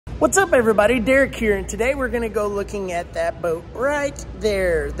What's up, everybody? Derek here, and today we're going to go looking at that boat right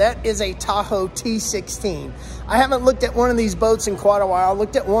there. That is a Tahoe T16. I haven't looked at one of these boats in quite a while. I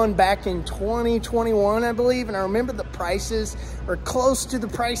looked at one back in 2021, I believe, and I remember the prices are close to the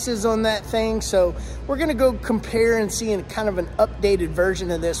prices on that thing. So we're going to go compare and see in kind of an updated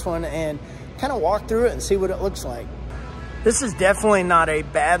version of this one and kind of walk through it and see what it looks like. This is definitely not a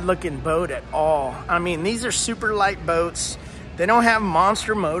bad looking boat at all. I mean, these are super light boats. They don't have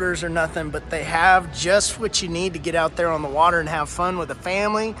monster motors or nothing, but they have just what you need to get out there on the water and have fun with a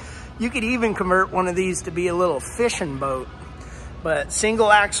family. You could even convert one of these to be a little fishing boat. But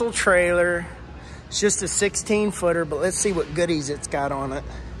single axle trailer, it's just a 16 footer, but let's see what goodies it's got on it.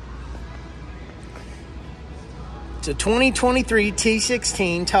 It's a 2023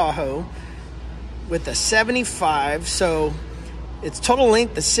 T16 Tahoe with a 75, so its total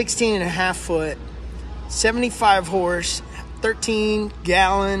length is 16.5 foot, 75 horse,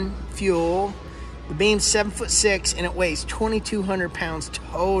 13-gallon fuel. The beam's 7'6", and it weighs 2,200 pounds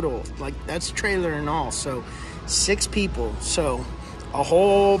total. Like, that's trailer and all. So 6 people, so a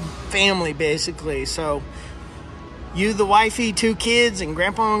whole family basically. So you, the wifey, 2 kids, and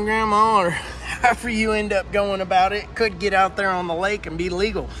grandpa and grandma, or however you end up going about it, could get out there on the lake and be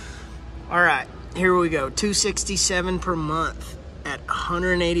legal. All right, here we go. $267 per month at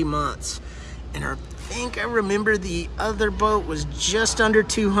 180 months. And I think I remember the other boat was just under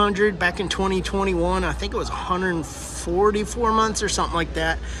 200 back in 2021. I think it was 144 months or something like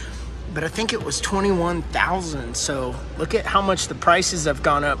that. But I think it was 21,000. So look at how much the prices have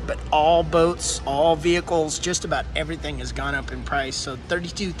gone up. But all boats, all vehicles, just about everything has gone up in price. So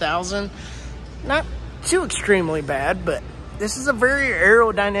 32,000, not too extremely bad, but this is a very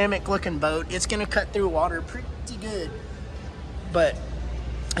aerodynamic looking boat. It's gonna cut through water pretty good, but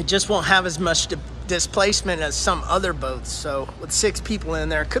it just won't have as much displacement as some other boats. So with 6 people in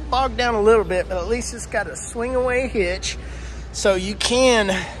there, it could bog down a little bit, but at least it's got a swing away hitch. So you can,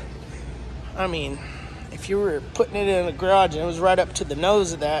 I mean, if you were putting it in a garage and it was right up to the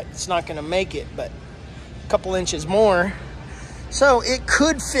nose of that, it's not gonna make it, but a couple inches more. So it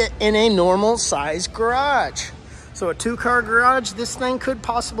could fit in a normal size garage. So a 2-car garage, this thing could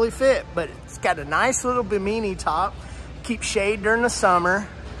possibly fit, but it's got a nice little bimini top, keep shade during the summer.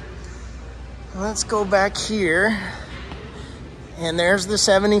 Let's go back here, and there's the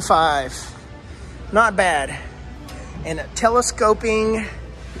 75. Not bad. And a telescoping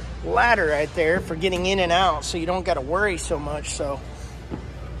ladder right there for getting in and out, so you don't got to worry so much. So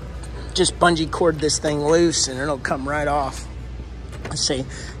just bungee cord this thing loose and it'll come right off. Let's see,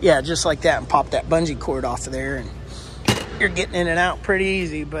 yeah, just like that, and pop that bungee cord off of there, and you're getting in and out pretty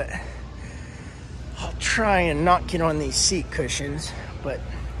easy. But I'll try and not get on these seat cushions, but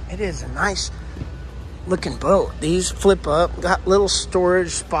it is a nice looking boat. These flip up, got little storage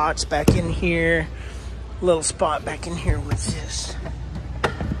spots back in here, little spot back in here. What's this?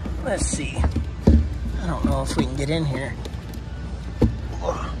 Let's see, I don't know if we can get in here.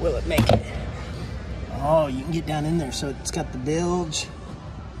 Oh, will it make it? Oh, you can get down in there. So it's got the bilge.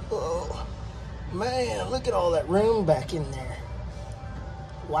 Oh man, look at all that room back in there.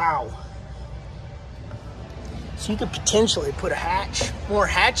 Wow. So you could potentially put a hatch, more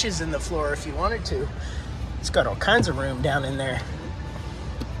hatches in the floor if you wanted to. It's got all kinds of room down in there.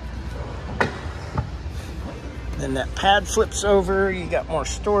 Then that pad flips over. You got more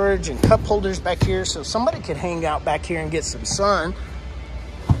storage and cup holders back here, so somebody could hang out back here and get some sun.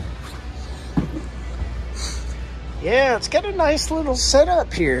 Yeah, it's got a nice little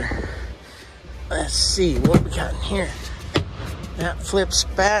setup here. Let's see what we got in here. That flips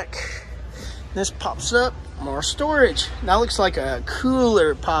back. This pops up. More storage. That looks like a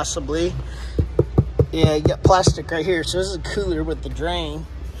cooler, possibly. Yeah, you got plastic right here. So this is a cooler with the drain.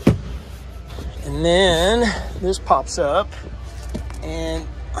 And then this pops up. And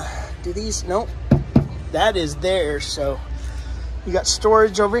do these? Nope. That is there. So you got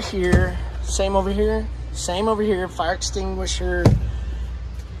storage over here. Same over here. Same over here. Fire extinguisher.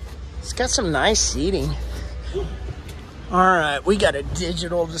 It's got some nice seating. All right, we got a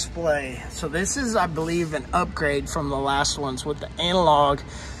digital display. So this is, I believe, an upgrade from the last ones with the analog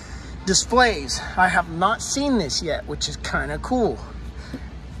displays. I have not seen this yet, which is kind of cool.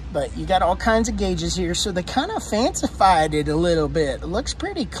 But you got all kinds of gauges here, so they kind of fancified it a little bit. It looks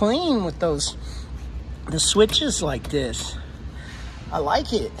pretty clean with the switches like this. I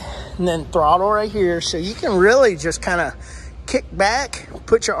like it. And then throttle right here, so you can really just kind of kick back,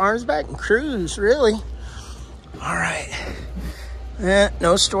 put your arms back, and cruise, really. All right,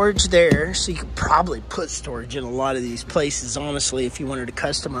 no storage there, so you could probably put storage in a lot of these places, honestly, if you wanted to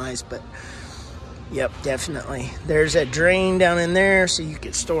customize. But Yep, definitely. There's a drain down in there, so you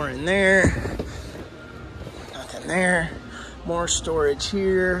could store in there. Nothing there. More storage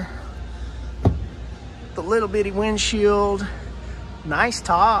here. The little bitty windshield. Nice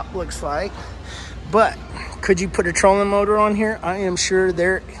top, looks like. But could you put a trolling motor on here? I am sure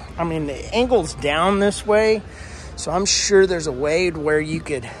there, I mean, the angle's down this way, so I'm sure there's a way where you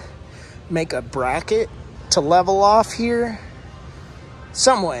could make a bracket to level off here.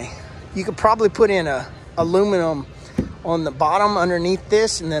 Some way. You could probably put in a aluminum on the bottom underneath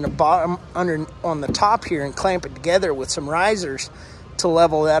this, and then a bottom under on the top here, and clamp it together with some risers to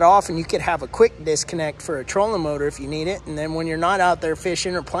level that off, and you could have a quick disconnect for a trolling motor if you need it. And then when you're not out there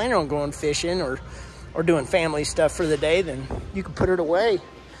fishing or planning on going fishing or doing family stuff for the day, then you can put it away.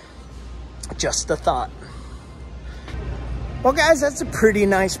 Just a thought. Well guys, that's a pretty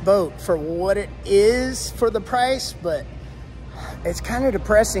nice boat for what it is for the price, but it's kind of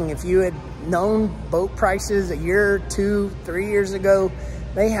depressing. If you had known boat prices a year, 2, 3 years ago,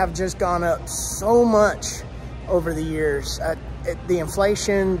 they have just gone up so much over the years. The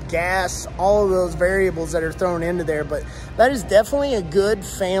inflation, gas, all of those variables that are thrown into there, but that is definitely a good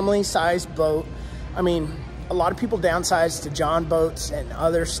family-sized boat. I mean, a lot of people downsize to John boats and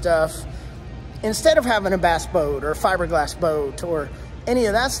other stuff. Instead of having a bass boat or a fiberglass boat or any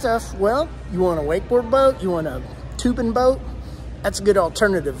of that stuff, well, you want a wakeboard boat, you want a tubing boat, that's a good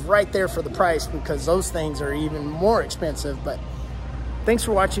alternative right there for the price, because those things are even more expensive. But thanks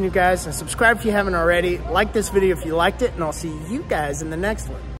for watching, you guys, and subscribe if you haven't already. Like this video if you liked it, and I'll see you guys in the next one.